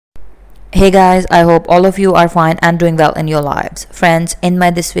Hey guys, I hope all of you are fine and doing well in your lives. Friends, in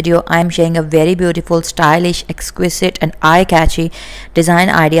this video, I'm sharing a very beautiful, stylish, exquisite and eye-catchy design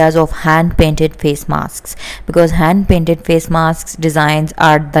ideas of hand-painted face masks. Because hand-painted face masks designs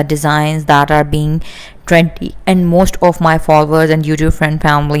are the designs that are being trendy, and most of my followers and YouTube friend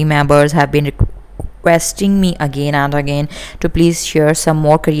family members have been requesting me again and again to please share some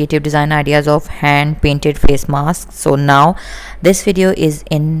more creative design ideas of hand-painted face masks. So now this video is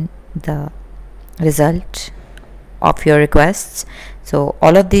in the result of your requests. So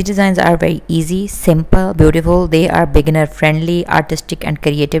all of these designs are very easy, simple, beautiful. They are beginner friendly. Artistic and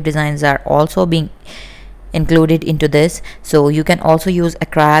creative designs are also being included into this. So you can also use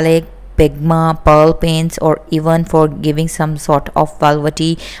acrylic, pigma, pearl paints, or even for giving some sort of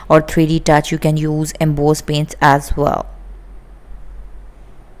velvety or 3D touch, you can use embossed paints as well.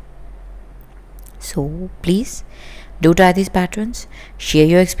 So please do try these patterns, share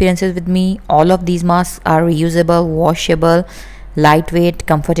your experiences with me. All of these masks are reusable, washable, lightweight,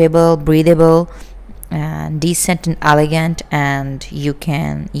 comfortable, breathable, and decent and elegant, and you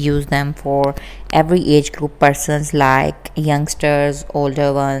can use them for every age group persons like youngsters,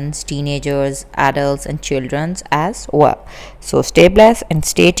 older ones, teenagers, adults and children as well. So stay blessed and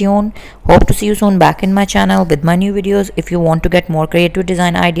stay tuned. Hope to see you soon back in my channel with my new videos. If you want to get more creative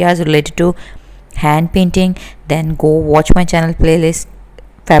design ideas related to hand painting, then go watch my channel playlist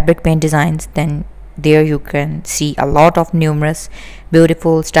fabric paint designs. Then there you can see a lot of numerous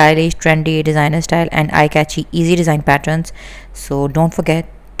beautiful, stylish, trendy, designer style and eye-catchy easy design patterns. So don't forget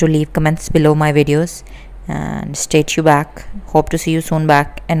to leave comments below my videos and stay tuned back. Hope to see you soon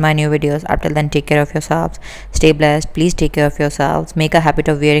back in my new videos. Until then, take care of yourselves, stay blessed, please take care of yourselves, make a habit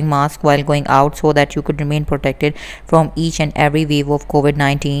of wearing mask while going out so that you could remain protected from each and every wave of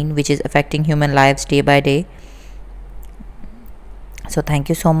COVID-19 which is affecting human lives day by day. So thank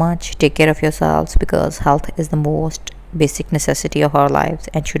you so much. Take care of yourselves, because health is the most basic necessity of our lives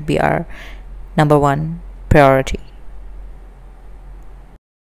and should be our number one priority.